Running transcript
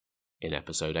In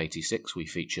episode 86 we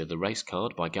feature The Race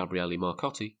Card by Gabriele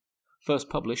Marcotti,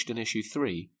 first published in issue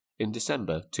 3 in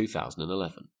December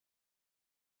 2011.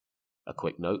 A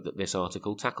quick note that this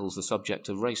article tackles the subject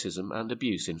of racism and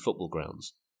abuse in football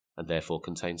grounds, and therefore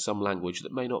contains some language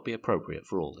that may not be appropriate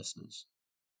for all listeners.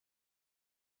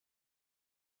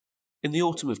 In the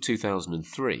autumn of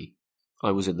 2003,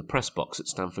 I was in the press box at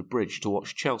Stamford Bridge to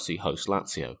watch Chelsea host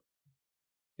Lazio.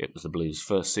 It was the Blues'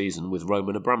 first season with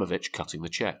Roman Abramovich cutting the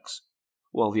checks,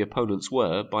 while the opponents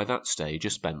were, by that stage, a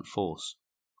spent force.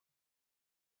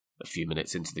 A few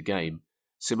minutes into the game,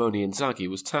 Simone Inzaghi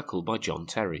was tackled by John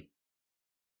Terry.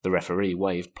 The referee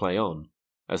waved play on,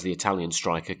 as the Italian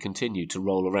striker continued to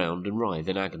roll around and writhe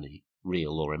in agony,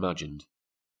 real or imagined.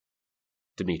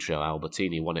 Demetrio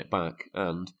Albertini won it back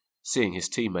and, seeing his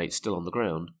teammate still on the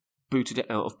ground, booted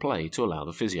it out of play to allow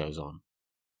the physios on.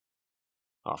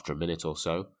 After a minute or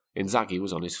so, Inzaghi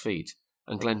was on his feet,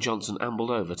 and Glenn Johnson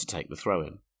ambled over to take the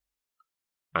throw-in.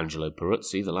 Angelo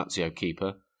Peruzzi, the Lazio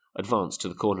keeper, advanced to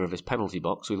the corner of his penalty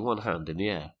box with one hand in the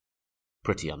air.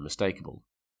 Pretty unmistakable.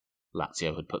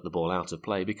 Lazio had put the ball out of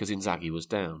play because Inzaghi was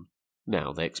down.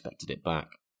 Now they expected it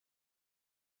back.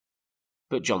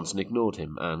 But Johnson ignored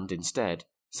him and, instead,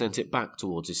 sent it back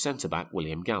towards his centre-back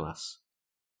William Gallas.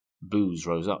 Boos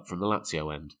rose up from the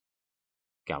Lazio end.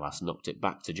 Gallas knocked it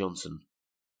back to Johnson.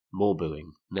 More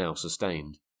booing, now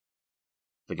sustained.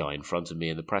 The guy in front of me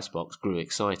in the press box grew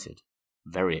excited.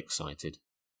 Very excited.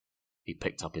 He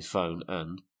picked up his phone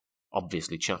and,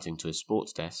 obviously chatting to his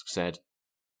sports desk, said,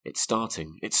 It's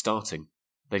starting.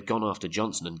 They've gone after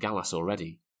Johnson and Gallas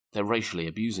already. They're racially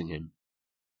abusing him."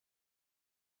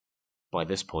 By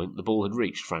this point, the ball had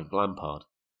reached Frank Lampard.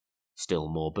 Still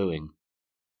more booing.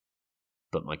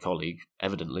 But my colleague,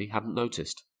 evidently, hadn't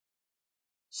noticed.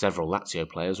 Several Lazio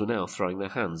players were now throwing their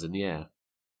hands in the air.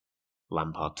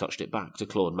 Lampard touched it back to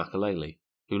Claude Makelele,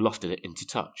 who lofted it into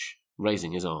touch,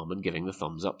 raising his arm and giving the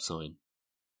thumbs-up sign.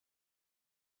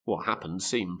 What happened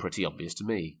seemed pretty obvious to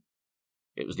me.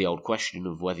 It was the old question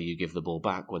of whether you give the ball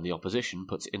back when the opposition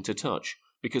puts it into touch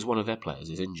because one of their players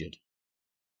is injured.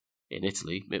 In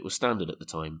Italy, it was standard at the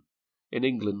time. In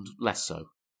England, less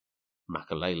so.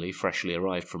 Makelele, freshly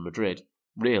arrived from Madrid,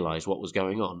 realised what was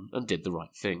going on and did the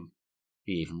right thing.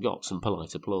 He even got some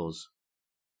polite applause.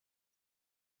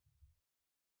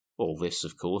 All this,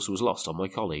 of course, was lost on my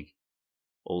colleague.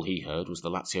 All he heard was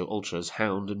the Lazio ultras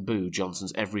hound and boo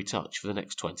Johnson's every touch for the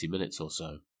next 20 minutes or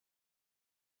so.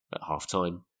 At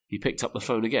half-time, he picked up the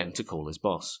phone again to call his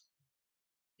boss.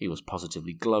 He was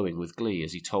positively glowing with glee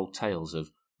as he told tales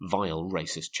of vile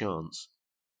racist chants.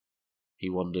 He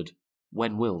wondered,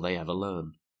 when will they ever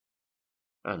learn?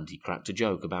 And he cracked a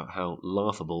joke about how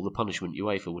laughable the punishment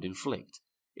UEFA would inflict,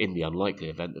 in the unlikely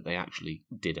event that they actually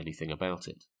did anything about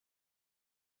it.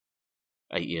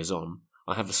 8 years on,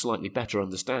 I have a slightly better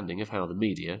understanding of how the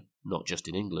media, not just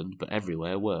in England but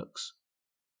everywhere, works.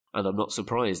 And I'm not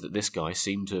surprised that this guy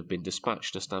seemed to have been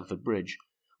dispatched to Stamford Bridge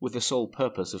with the sole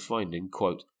purpose of finding,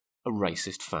 quote, a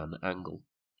racist fan angle.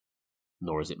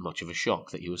 Nor is it much of a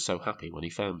shock that he was so happy when he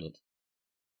found it.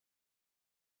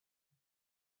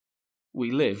 We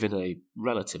live in a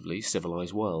relatively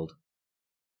civilised world.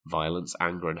 Violence,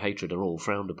 anger and hatred are all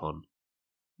frowned upon.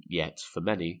 Yet, for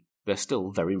many, they're still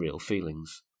very real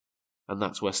feelings. And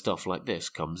that's where stuff like this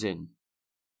comes in.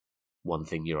 One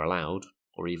thing you're allowed,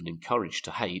 or even encouraged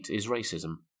to hate, is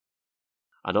racism.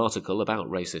 An article about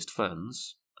racist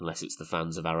fans, unless it's the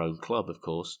fans of our own club, of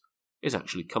course, is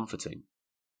actually comforting.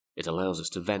 It allows us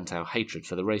to vent our hatred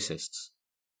for the racists.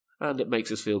 And it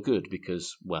makes us feel good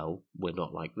because, well, we're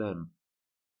not like them.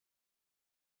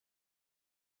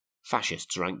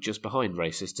 Fascists rank just behind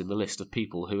racists in the list of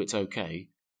people who it's okay,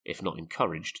 if not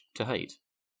encouraged, to hate.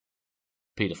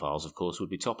 Paedophiles, of course,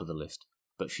 would be top of the list,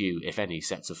 but few, if any,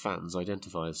 sets of fans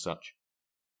identify as such.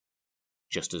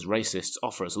 Just as racists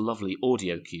offer us lovely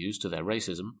audio cues to their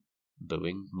racism,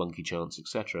 booing, monkey chants,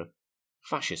 etc.,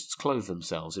 fascists clothe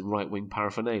themselves in right-wing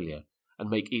paraphernalia and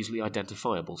make easily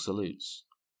identifiable salutes.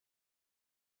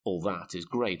 All that is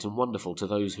great and wonderful to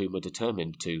those whom are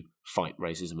determined to fight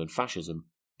racism and fascism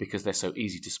because they're so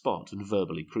easy to spot and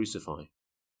verbally crucify.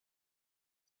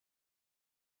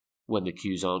 When the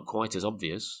cues aren't quite as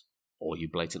obvious, or you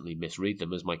blatantly misread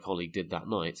them as my colleague did that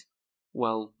night,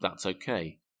 well, that's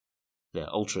okay.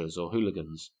 They're ultras or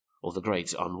hooligans, or the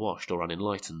great unwashed or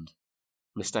unenlightened.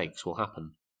 Mistakes will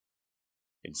happen.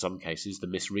 In some cases, the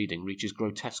misreading reaches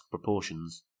grotesque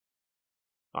proportions.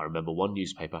 I remember one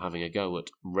newspaper having a go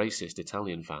at racist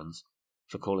Italian fans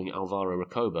for calling Alvaro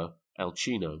Recoba El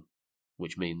Chino,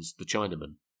 which means the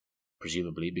Chinaman,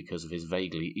 presumably because of his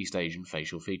vaguely East Asian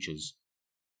facial features.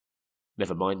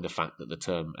 Never mind the fact that the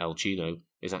term El Chino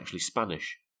is actually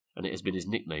Spanish, and it has been his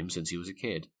nickname since he was a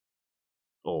kid.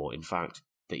 Or, in fact,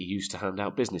 that he used to hand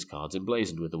out business cards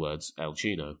emblazoned with the words El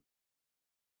Chino.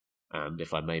 And,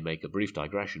 if I may make a brief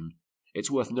digression,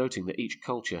 it's worth noting that each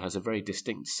culture has a very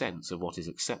distinct sense of what is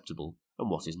acceptable and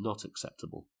what is not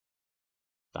acceptable.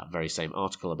 That very same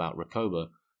article about Recoba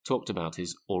talked about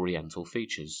his Oriental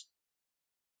features.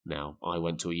 Now, I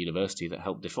went to a university that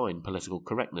helped define political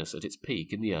correctness at its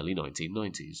peak in the early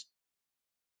 1990s.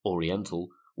 Oriental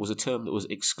was a term that was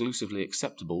exclusively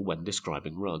acceptable when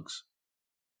describing rugs.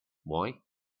 Why?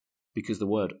 Because the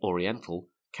word Oriental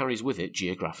carries with it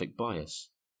geographic bias.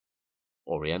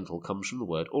 Oriental comes from the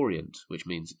word Orient, which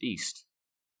means east.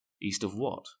 East of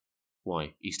what?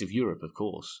 Why, east of Europe, of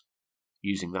course.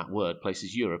 Using that word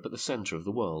places Europe at the centre of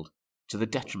the world, to the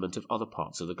detriment of other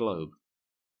parts of the globe.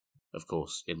 Of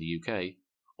course, in the UK,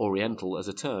 Oriental as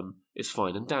a term is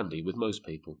fine and dandy with most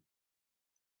people.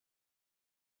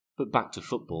 But back to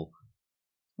football.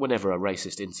 Whenever a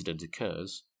racist incident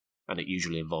occurs, and it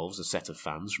usually involves a set of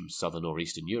fans from southern or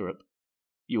eastern Europe,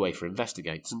 UEFA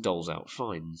investigates and doles out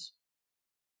fines.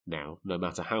 Now, no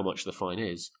matter how much the fine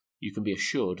is, you can be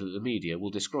assured that the media will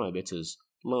describe it as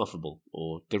laughable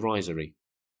or derisory.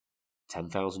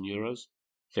 €10,000?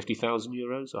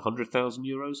 €50,000?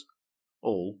 €100,000?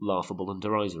 All laughable and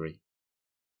derisory.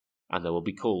 And there will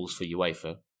be calls for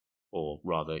UEFA, or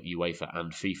rather UEFA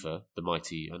and FIFA, the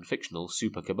mighty and fictional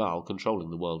super cabal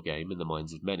controlling the world game in the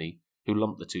minds of many, who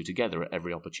lump the two together at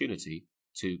every opportunity,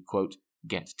 to, quote,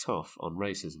 get tough on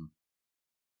racism.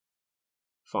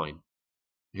 Fine.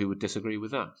 Who would disagree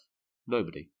with that?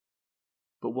 Nobody.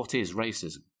 But what is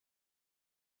racism?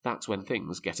 That's when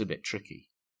things get a bit tricky.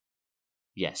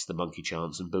 Yes, the monkey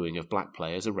chants and booing of black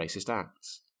players are racist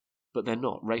acts, but they're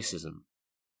not racism.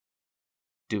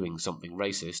 Doing something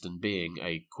racist and being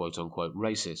a quote-unquote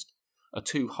racist are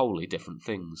two wholly different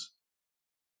things.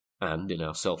 And in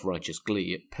our self-righteous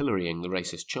glee at pillorying the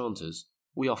racist chanters,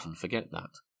 we often forget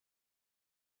that.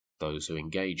 Those who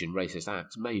engage in racist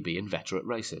acts may be inveterate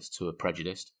racists who are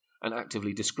prejudiced and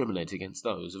actively discriminate against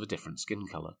those of a different skin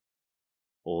colour.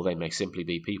 Or they may simply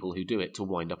be people who do it to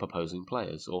wind up opposing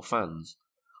players or fans,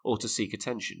 or to seek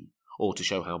attention, or to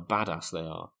show how badass they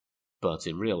are, but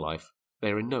in real life they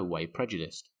are in no way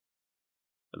prejudiced.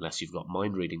 Unless you've got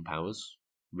mind-reading powers,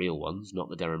 real ones,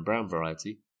 not the Derren Brown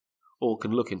variety, or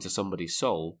can look into somebody's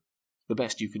soul, the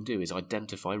best you can do is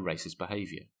identify racist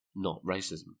behaviour, not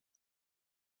racism.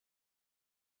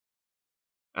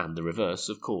 And the reverse,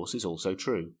 of course, is also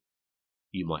true.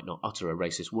 You might not utter a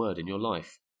racist word in your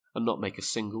life, and not make a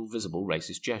single visible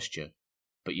racist gesture,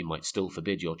 but you might still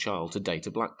forbid your child to date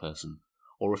a black person,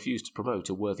 or refuse to promote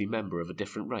a worthy member of a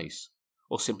different race,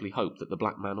 or simply hope that the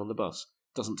black man on the bus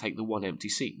doesn't take the one empty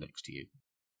seat next to you.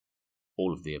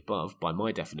 All of the above, by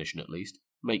my definition at least,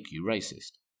 make you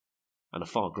racist, and a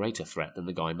far greater threat than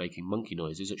the guy making monkey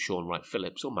noises at Shaun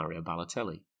Wright-Phillips or Mario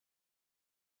Balotelli.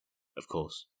 Of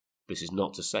course, this is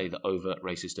not to say that overt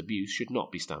racist abuse should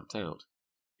not be stamped out.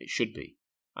 It should be,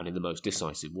 and in the most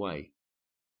decisive way.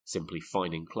 Simply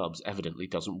fining clubs evidently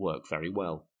doesn't work very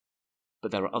well.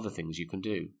 But there are other things you can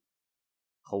do.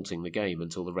 Halting the game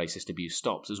until the racist abuse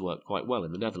stops has worked quite well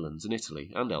in the Netherlands and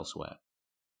Italy and elsewhere.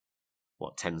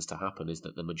 What tends to happen is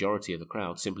that the majority of the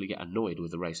crowd simply get annoyed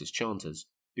with the racist chanters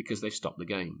because they've stopped the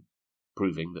game,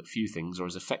 proving that few things are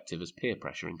as effective as peer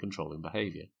pressure in controlling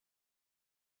behaviour.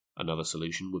 Another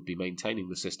solution would be maintaining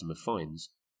the system of fines,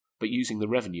 but using the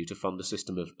revenue to fund a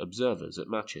system of observers at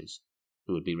matches,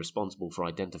 who would be responsible for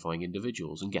identifying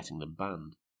individuals and getting them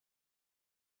banned.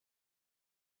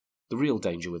 The real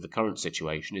danger with the current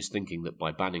situation is thinking that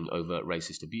by banning overt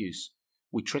racist abuse,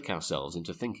 we trick ourselves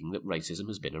into thinking that racism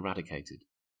has been eradicated.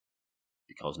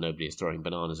 Because nobody is throwing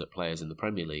bananas at players in the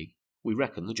Premier League, we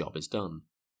reckon the job is done.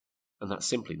 And that's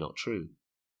simply not true.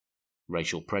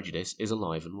 Racial prejudice is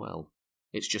alive and well.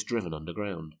 It's just driven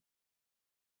underground.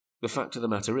 The fact of the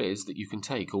matter is that you can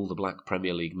take all the black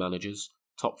Premier League managers,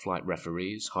 top-flight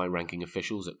referees, high-ranking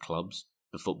officials at clubs,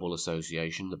 the Football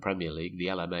Association, the Premier League, the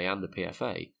LMA and the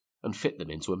PFA, and fit them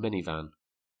into a minivan.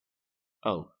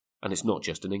 Oh, and it's not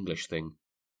just an English thing.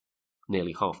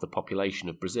 Nearly half the population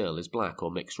of Brazil is black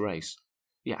or mixed race,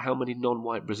 yet how many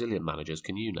non-white Brazilian managers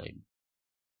can you name?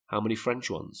 How many French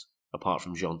ones, apart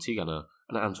from Jean Tigana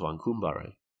and Antoine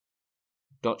Koumbaré?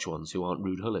 Dutch ones who aren't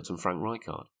Ruud Gullit and Frank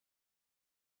Rijkaard?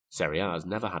 Serie A has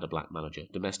never had a black manager,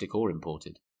 domestic or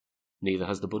imported. Neither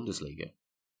has the Bundesliga.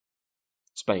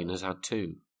 Spain has had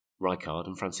 2, Rijkaard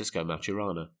and Francisco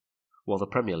Maturana, while the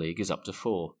Premier League is up to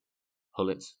 4,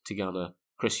 Gullit, Tigana,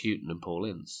 Chris Hughton and Paul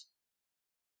Ince.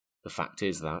 The fact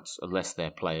is that, unless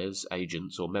they're players,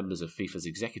 agents, or members of FIFA's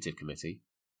executive committee,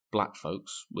 black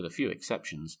folks, with a few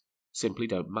exceptions, simply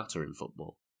don't matter in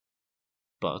football.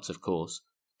 But, of course,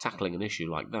 tackling an issue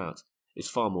like that is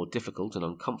far more difficult and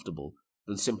uncomfortable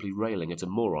than simply railing at a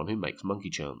moron who makes monkey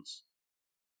chants.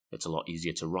 It's a lot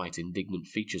easier to write indignant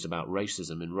features about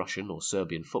racism in Russian or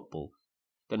Serbian football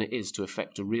than it is to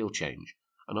effect a real change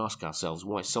and ask ourselves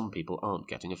why some people aren't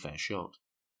getting a fair shot.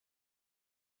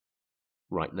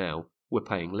 Right now, we're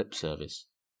paying lip service.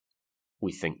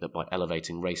 We think that by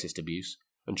elevating racist abuse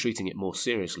and treating it more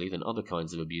seriously than other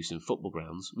kinds of abuse in football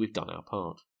grounds, we've done our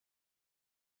part.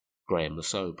 Graham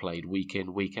Lasso played week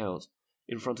in, week out,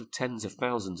 in front of tens of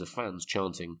thousands of fans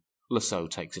chanting, "Lasso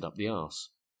takes it up the arse,"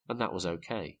 and that was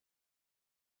okay.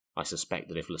 I suspect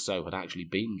that if Lasso had actually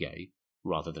been gay,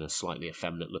 rather than a slightly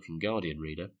effeminate-looking Guardian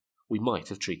reader, we might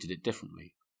have treated it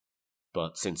differently.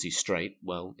 But since he's straight,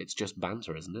 well, it's just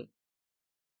banter, isn't it?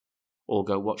 Or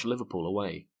go watch Liverpool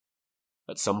away.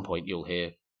 At some point you'll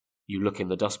hear, "You look in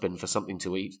the dustbin for something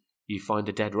to eat, you find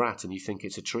a dead rat and you think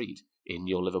it's a treat, in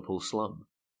your Liverpool slum."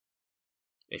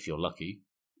 If you're lucky,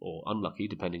 or unlucky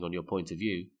depending on your point of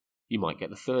view, you might get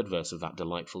the third verse of that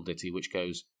delightful ditty which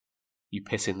goes, "You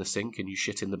piss in the sink and you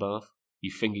shit in the bath,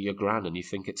 you finger your gran and you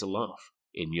think it's a laugh,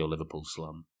 in your Liverpool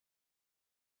slum."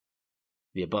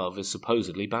 The above is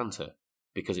supposedly banter,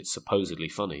 because it's supposedly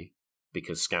funny,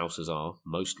 because Scousers are,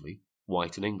 mostly,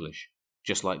 white and English,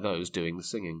 just like those doing the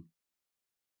singing.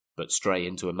 But stray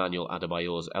into Emmanuel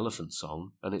Adebayor's Elephant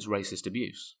Song and it's racist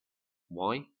abuse.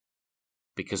 Why?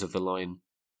 Because of the line,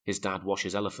 "His dad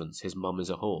washes elephants, his mum is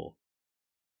a whore."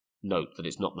 Note that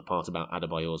it's not the part about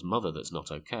Adebayor's mother that's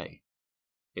not okay.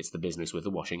 It's the business with the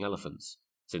washing elephants,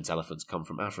 since elephants come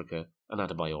from Africa and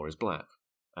Adebayor is black,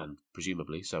 and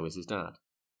presumably so is his dad.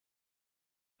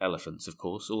 Elephants, of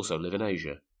course, also live in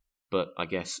Asia, but I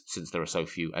guess since there are so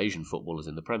few Asian footballers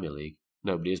in the Premier League,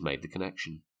 nobody has made the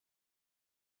connection.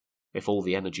 If all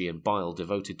the energy and bile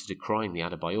devoted to decrying the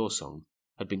Adebayor song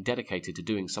had been dedicated to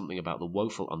doing something about the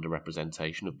woeful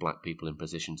underrepresentation of black people in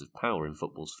positions of power in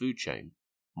football's food chain,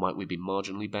 might we be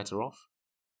marginally better off?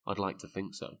 I'd like to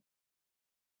think so.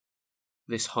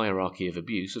 This hierarchy of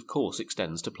abuse, of course,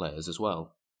 extends to players as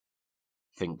well.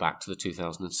 Think back to the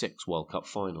 2006 World Cup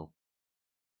final.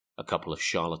 A couple of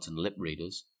charlatan lip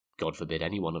readers, God forbid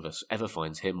any one of us ever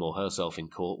finds him or herself in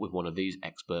court with one of these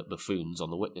expert buffoons on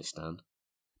the witness stand,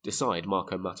 decide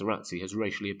Marco Materazzi has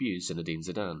racially abused Zinedine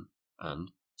Zidane,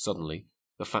 and, suddenly,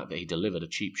 the fact that he delivered a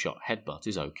cheap shot headbutt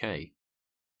is okay.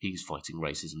 He's fighting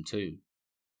racism too.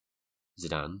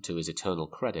 Zidane, to his eternal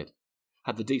credit,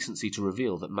 had the decency to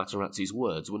reveal that Materazzi's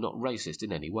words were not racist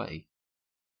in any way.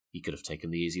 He could have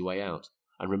taken the easy way out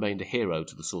and remained a hero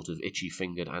to the sort of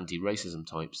itchy-fingered anti-racism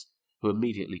types who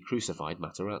immediately crucified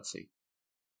Materazzi.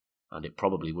 And it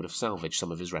probably would have salvaged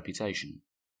some of his reputation.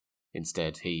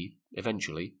 Instead, he,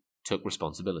 eventually, took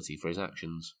responsibility for his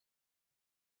actions.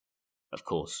 Of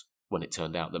course, when it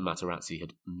turned out that Materazzi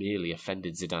had merely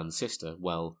offended Zidane's sister,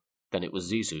 well, then it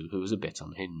was Zizou who was a bit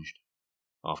unhinged.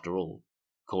 After all,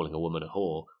 calling a woman a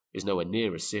whore is nowhere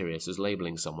near as serious as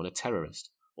labelling someone a terrorist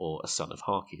or a son of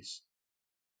Harkis.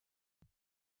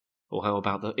 Or how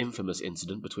about the infamous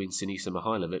incident between Sinisa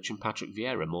Mihajlovic and Patrick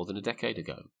Vieira more than a decade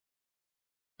ago?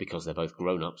 Because they're both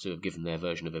grown-ups who have given their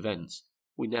version of events,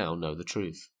 we now know the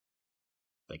truth.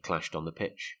 They clashed on the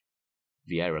pitch.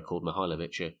 Vieira called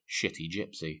Mihajlovic a shitty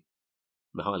gypsy.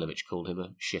 Mihajlovic called him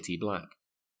a shitty black.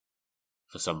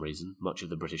 For some reason, much of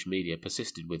the British media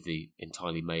persisted with the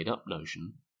entirely made-up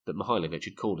notion that Mihajlovic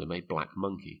had called him a black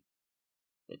monkey.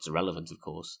 It's irrelevant, of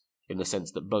course, in the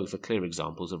sense that both are clear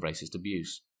examples of racist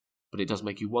abuse, but it does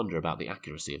make you wonder about the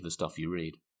accuracy of the stuff you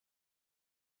read.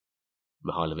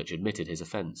 Mihajlovic admitted his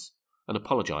offence and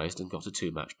apologised and got a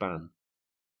 2-match ban.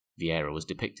 Vieira was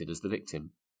depicted as the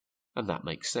victim, and that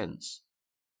makes sense.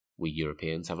 We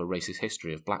Europeans have a racist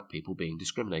history of black people being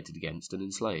discriminated against and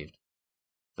enslaved.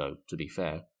 Though, to be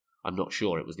fair, I'm not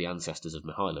sure it was the ancestors of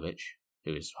Mihajlovic,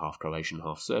 who is half Croatian,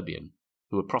 half Serbian,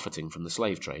 who were profiting from the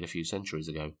slave trade a few centuries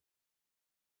ago.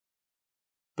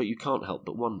 But you can't help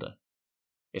but wonder,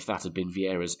 if that had been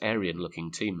Vieira's Aryan-looking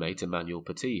teammate Emmanuel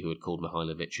Petit who had called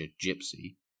Mihajlovic a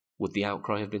gypsy, would the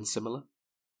outcry have been similar?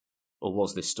 Or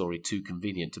was this story too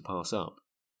convenient to pass up?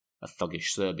 A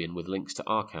thuggish Serbian with links to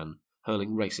Arkan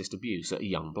hurling racist abuse at a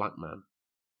young black man.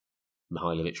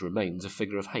 Mihajlovic remains a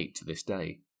figure of hate to this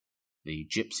day. The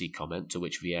gypsy comment, to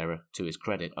which Vieira, to his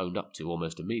credit, owned up to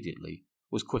almost immediately,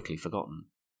 was quickly forgotten.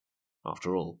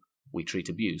 After all, we treat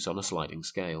abuse on a sliding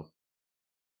scale.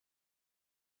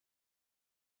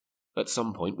 At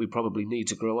some point, we probably need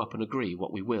to grow up and agree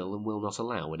what we will and will not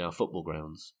allow in our football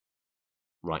grounds.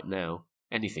 Right now,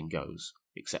 anything goes,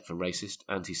 except for racist,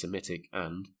 anti-Semitic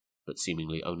and, but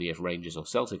seemingly only if Rangers or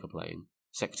Celtic are playing,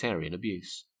 sectarian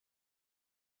abuse.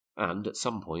 And, at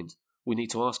some point, we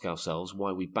need to ask ourselves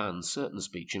why we ban certain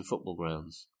speech in football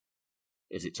grounds.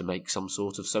 Is it to make some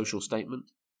sort of social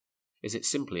statement? Is it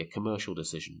simply a commercial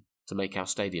decision to make our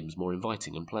stadiums more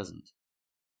inviting and pleasant?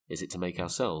 Is it to make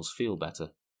ourselves feel better?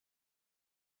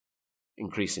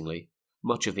 Increasingly,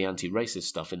 much of the anti-racist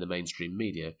stuff in the mainstream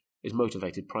media is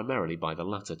motivated primarily by the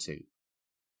latter two.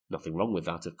 Nothing wrong with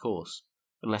that, of course,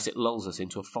 unless it lulls us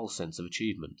into a false sense of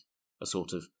achievement, a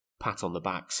sort of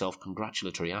pat-on-the-back,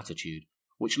 self-congratulatory attitude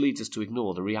which leads us to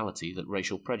ignore the reality that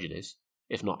racial prejudice,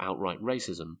 if not outright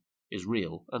racism, is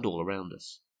real and all around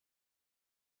us.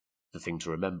 The thing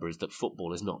to remember is that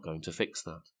football is not going to fix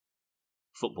that.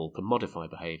 Football can modify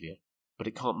behaviour, but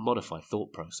it can't modify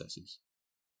thought processes.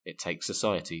 It takes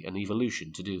society and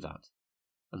evolution to do that,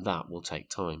 and that will take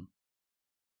time.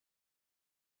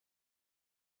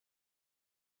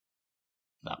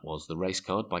 That was The Race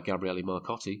Card by Gabriele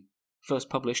Marcotti, first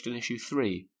published in issue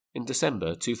 3 in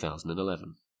December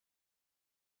 2011.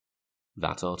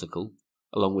 That article,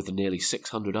 along with the nearly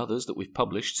 600 others that we've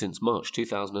published since March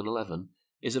 2011,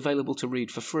 is available to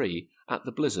read for free at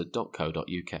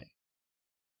theblizzard.co.uk.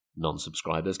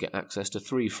 Non-subscribers get access to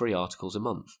 3 free articles a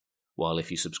month, while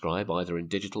if you subscribe either in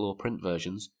digital or print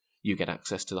versions, you get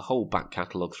access to the whole back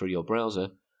catalogue through your browser,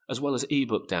 as well as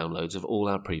ebook downloads of all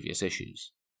our previous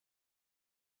issues.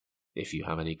 If you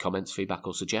have any comments, feedback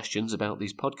or suggestions about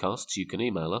these podcasts, you can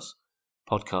email us,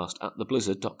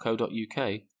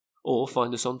 podcast@theblizzard.co.uk, or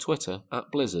find us on Twitter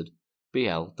 @blizzard,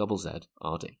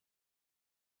 BLZZRD.